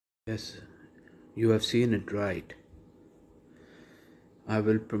Yes, you have seen it right. I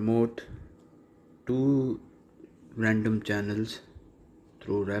will promote 2 random channels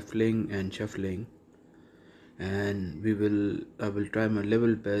through raffling and shuffling, and I will try my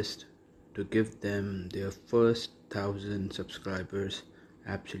level best to give them their first 1,000 subscribers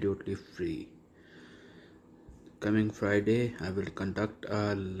absolutely free. Coming Friday, I will conduct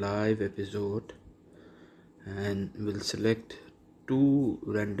a live episode and will select 2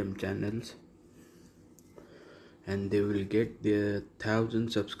 random channels, and they will get their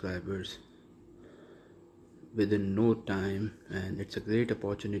 1,000 subscribers within no time, and it's a great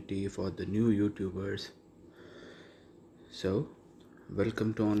opportunity for the new YouTubers. So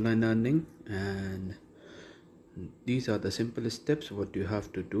welcome to online earning, and these are the simplest steps. What you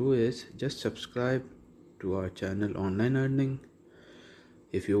have to do is just subscribe to our channel Online Earning.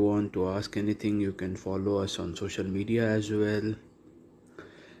 If you want to ask anything, you can follow us on social media as well.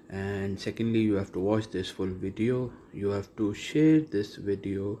 And secondly, you have to watch this full video. You have to share this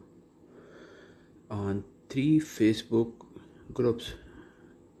video on 3 Facebook groups.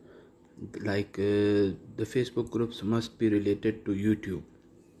 The Facebook groups must be related to YouTube.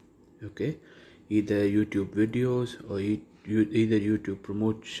 Okay, either YouTube videos or either YouTube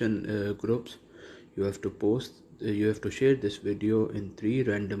promotion groups. You have to share this video in 3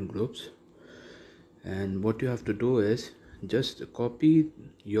 random groups, and what you have to do is just copy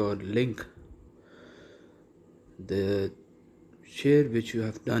your link, the share which you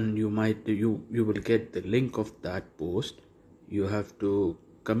have done. You will get the link of that post. You have to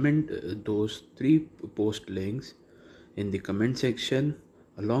comment those 3 post links in the comment section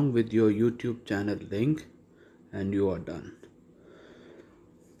along with your YouTube channel link, and you are done.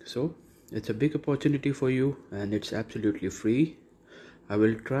 So it's a big opportunity for you, and it's absolutely free. I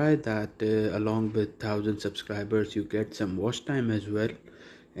will try that along with 1,000 subscribers you get some watch time as well,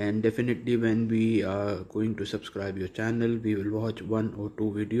 and definitely when we are going to subscribe your channel, we will watch 1 or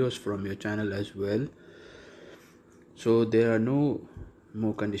 2 videos from your channel as well. So there are no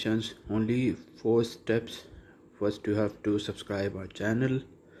more conditions, only 4 steps. First, you have to subscribe our channel.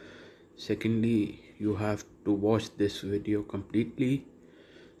 Secondly, you have to watch this video completely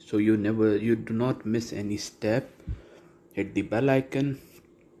so you do not miss any step. Hit the bell icon,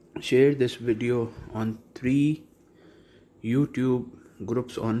 share this video on 3 YouTube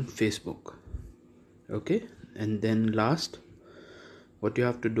groups on Facebook. Okay, and then last, what you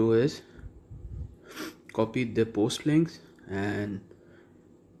have to do is copy the post links and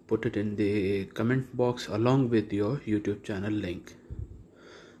put it in the comment box along with your YouTube channel link.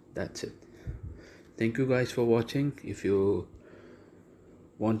 That's it. Thank you guys for watching. If you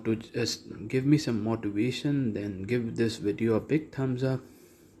want to just give me some motivation, then give this video a big thumbs up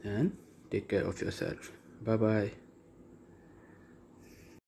and take care of yourself. Bye bye.